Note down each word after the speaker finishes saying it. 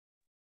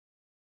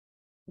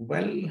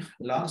Well,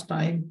 last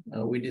time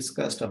we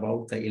discussed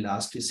about the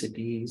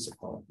elasticities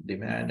of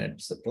demand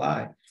and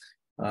supply,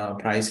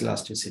 price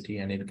elasticity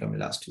and income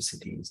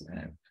elasticities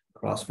and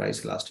cross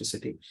price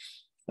elasticity.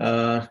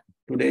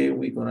 Today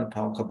we're going to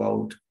talk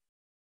about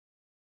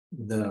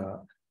the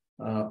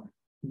uh,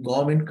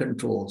 government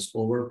controls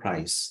over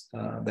price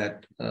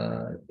that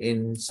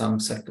in some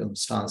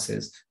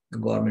circumstances, the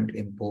government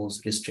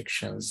impose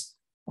restrictions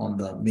on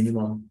the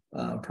minimum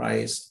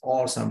price,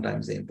 or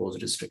sometimes they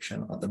impose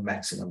restriction on the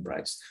maximum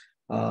price.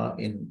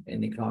 In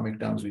economic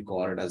terms, we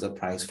call it as a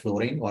price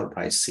flooring or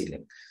price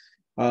ceiling.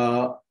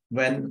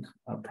 When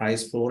a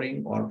price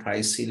flooring or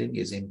price ceiling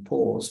is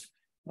imposed,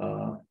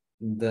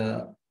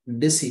 the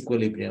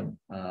disequilibrium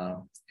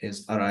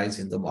is arise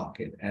in the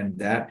market, and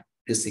that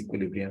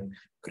disequilibrium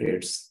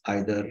creates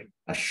either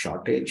a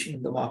shortage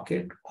in the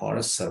market or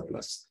a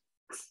surplus.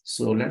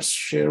 So let's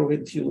share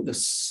with you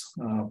this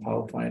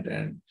PowerPoint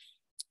and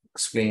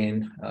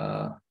explain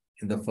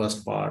in the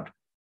first part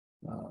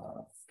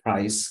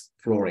price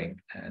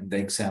flooring and the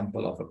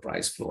example of a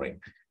price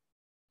flooring.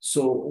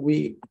 So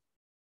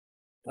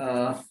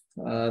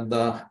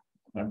the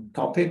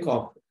topic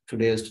of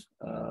today's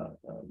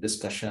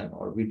discussion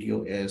or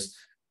video is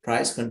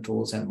price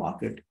controls and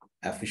market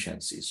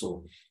efficiency.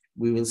 So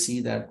we will see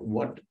that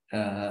what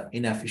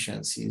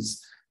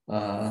inefficiencies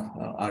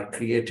are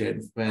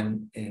created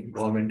when a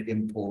government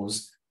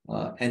impose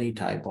any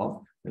type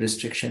of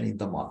restriction in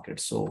the market.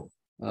 So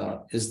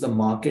is the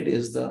market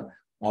is the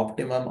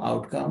optimum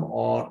outcome,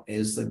 or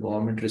is the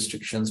government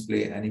restrictions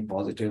play any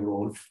positive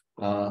role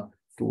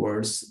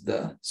towards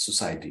the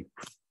society?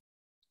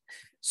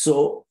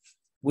 So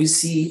we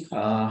see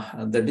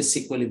the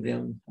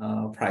disequilibrium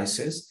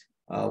prices.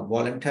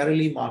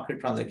 Voluntarily market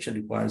transaction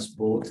requires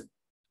both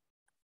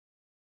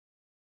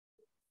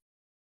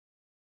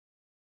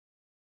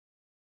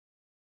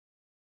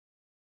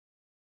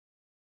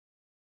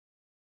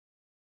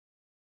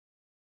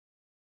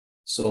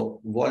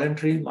So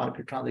voluntary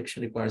market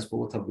transaction requires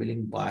both a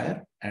willing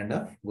buyer and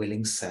a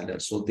willing seller.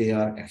 So they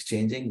are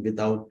exchanging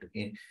without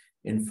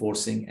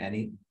enforcing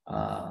any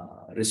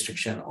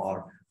restriction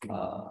or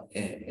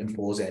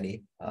impose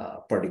any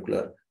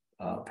particular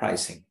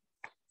pricing.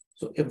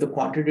 So if the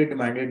quantity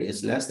demanded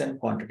is less than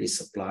quantity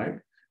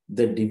supplied,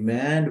 the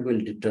demand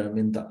will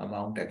determine the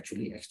amount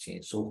actually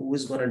exchanged. So who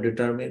is going to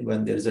determine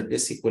when there is a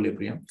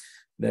disequilibrium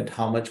that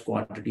how much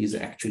quantity is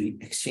actually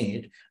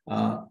exchanged?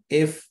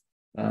 If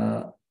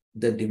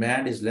the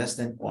demand is less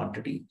than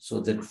quantity, so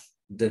that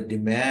the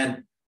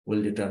demand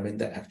will determine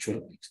the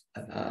actual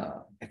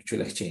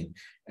exchange.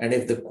 And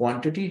if the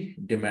quantity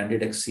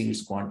demanded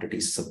exceeds quantity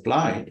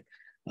supplied,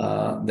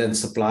 then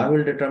supply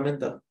will determine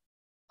the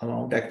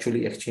amount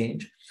actually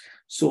exchanged.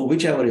 So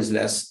whichever is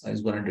less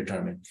is going to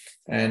determine.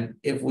 And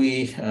if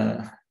we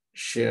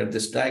share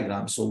this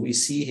diagram, so we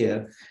see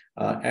here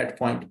at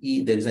point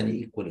E, there is an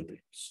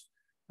equilibrium.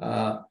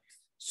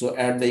 So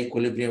at the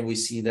equilibrium, we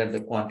see that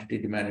the quantity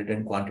demanded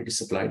and quantity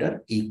supplied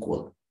are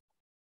equal.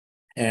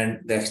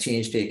 And the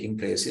exchange taking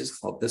place is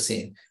of the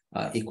same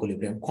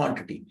equilibrium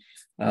quantity.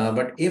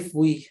 But if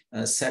we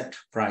set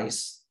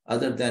price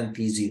other than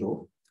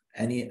P0,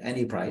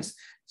 any price,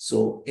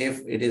 so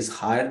if it is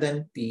higher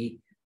than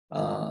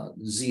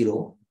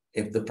P0,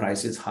 if the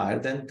price is higher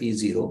than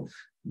P0,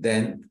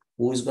 then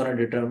who is going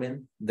to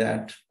determine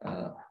that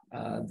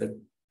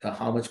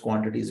how much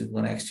quantity is it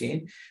going to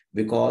exchange?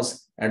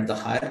 Because at the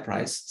higher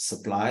price,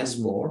 supply is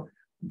more,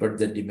 but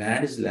the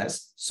demand is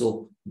less.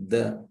 So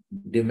the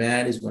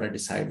demand is going to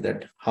decide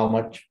that how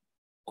much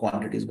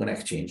quantity is going to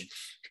exchange.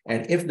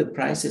 And if the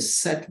price is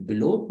set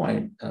below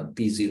point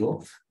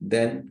P0,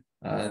 then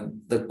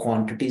the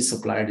quantity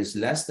supplied is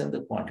less than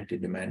the quantity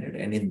demanded.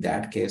 And in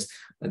that case,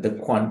 the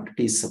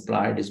quantity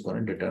supplied is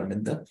going to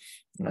determine the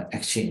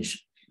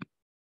exchange.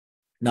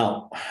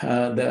 Now,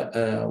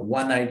 the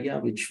one idea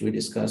which we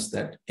discussed,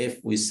 that if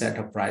we set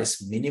a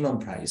price, minimum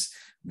price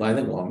by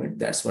the government,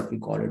 that's what we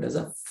call it as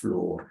a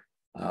floor,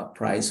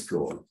 price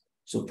floor.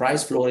 So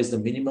price floor is the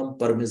minimum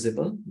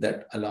permissible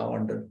that allow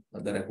under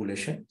the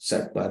regulation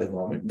set by the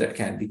government that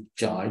can be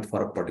charged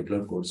for a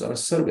particular goods or a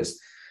service.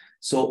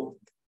 So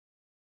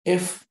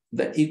if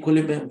the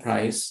equilibrium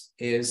price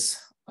is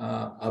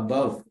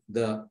above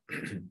the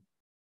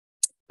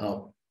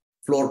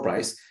floor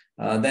price,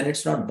 then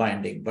it's not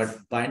binding, but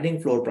binding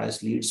floor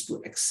price leads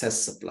to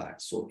excess supply.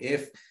 So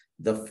if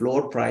the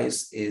floor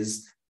price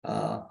is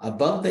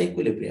above the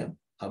equilibrium,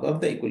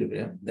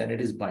 then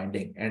it is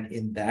binding. And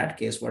in that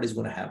case, what is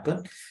going to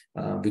happen?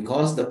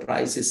 Because the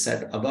price is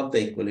set above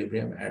the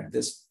equilibrium at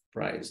this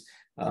price,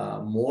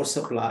 more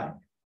supply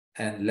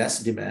and less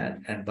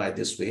demand. And by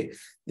this way,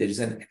 there is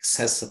an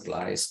excess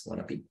supply is going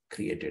to be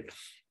created.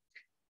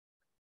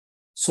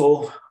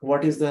 So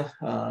what is the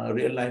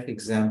real life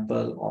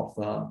example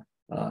of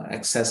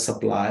excess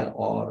supply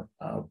or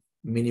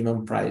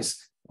minimum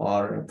price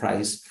or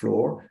price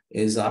floor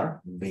is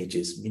our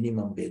wages,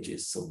 minimum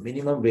wages. So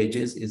minimum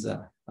wages is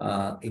a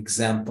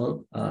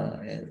example,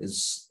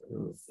 is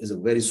a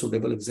very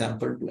suitable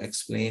example to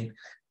explain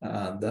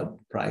the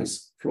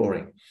price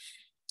flooring.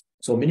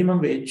 So minimum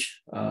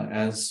wage,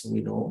 as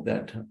we know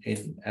that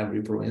in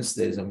every province,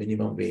 there is a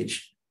minimum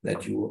wage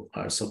that you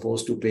are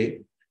supposed to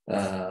pay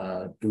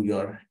to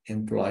your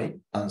employee,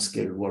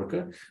 unskilled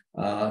worker,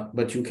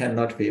 but you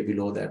cannot pay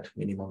below that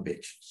minimum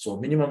wage. So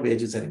minimum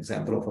wage is an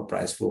example of a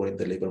price floor in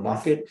the labor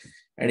market.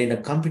 And in a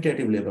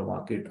competitive labor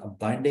market, a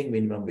binding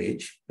minimum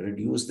wage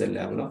reduces the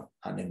level of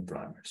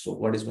unemployment. So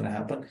what is going to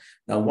happen?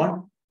 Now,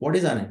 what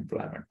is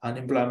unemployment?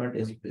 Unemployment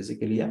is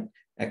basically an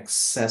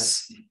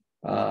excess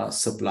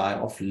supply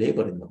of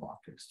labor in the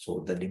market.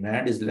 So the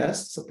demand is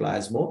less, supply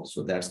is more,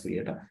 so that's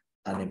create a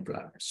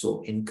unemployment.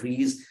 So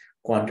increase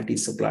quantity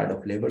supplied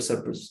of labor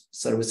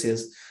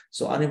services.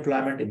 So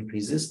unemployment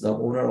increases. The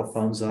owner of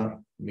firms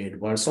are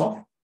made worse off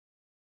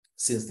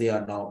since they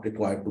are now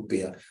required to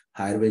pay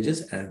higher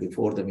wages and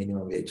before the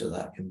minimum wages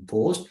are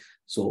imposed.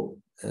 So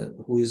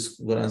who is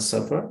going to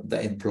suffer?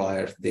 The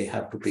employer. They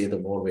have to pay the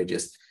more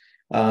wages.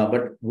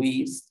 But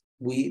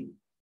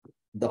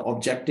the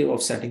objective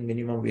of setting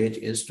minimum wage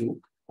is to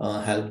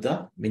help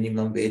the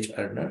minimum wage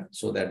earner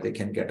so that they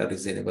can get a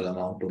reasonable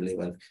amount to live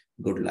a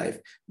good life.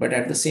 But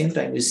at the same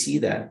time, we see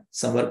that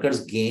some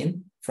workers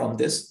gain from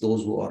this.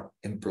 Those who are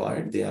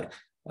employed, they are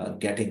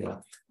getting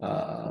a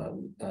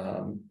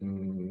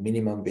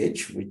minimum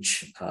wage,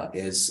 which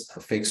is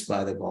fixed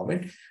by the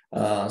government.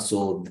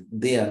 So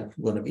they are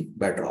going to be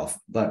better off.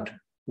 But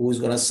who is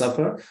going to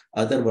suffer?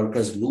 Other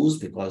workers lose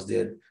because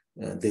they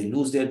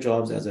lose their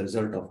jobs as a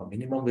result of a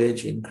minimum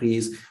wage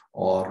increase,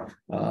 or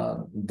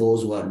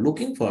those who are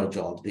looking for a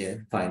job, they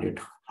find it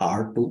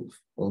hard to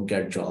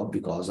get a job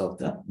because of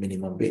the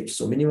minimum wage.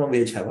 So minimum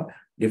wage have a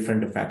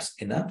different effects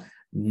in a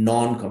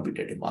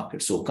non-competitive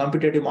market. So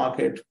competitive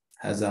market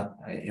has an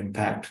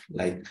impact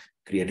like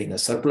creating a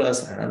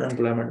surplus and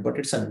unemployment, but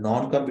it's a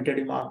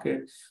non-competitive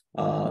market.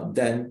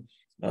 Then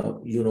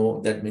you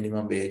know that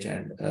minimum wage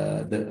and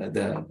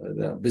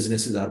the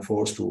businesses are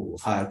forced to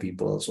hire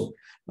people. So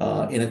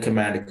in a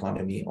command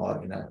economy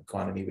or in an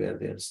economy where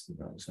there's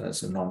so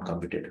it's a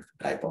non-competitive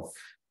type of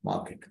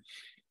market.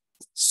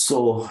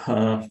 So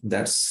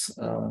that's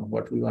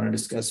what we want to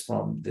discuss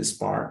from this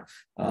part.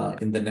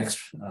 In the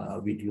next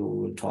video,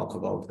 we'll talk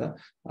about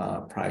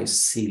the price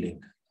ceiling,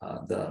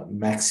 the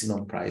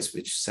maximum price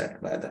which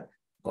set by the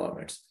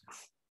governments.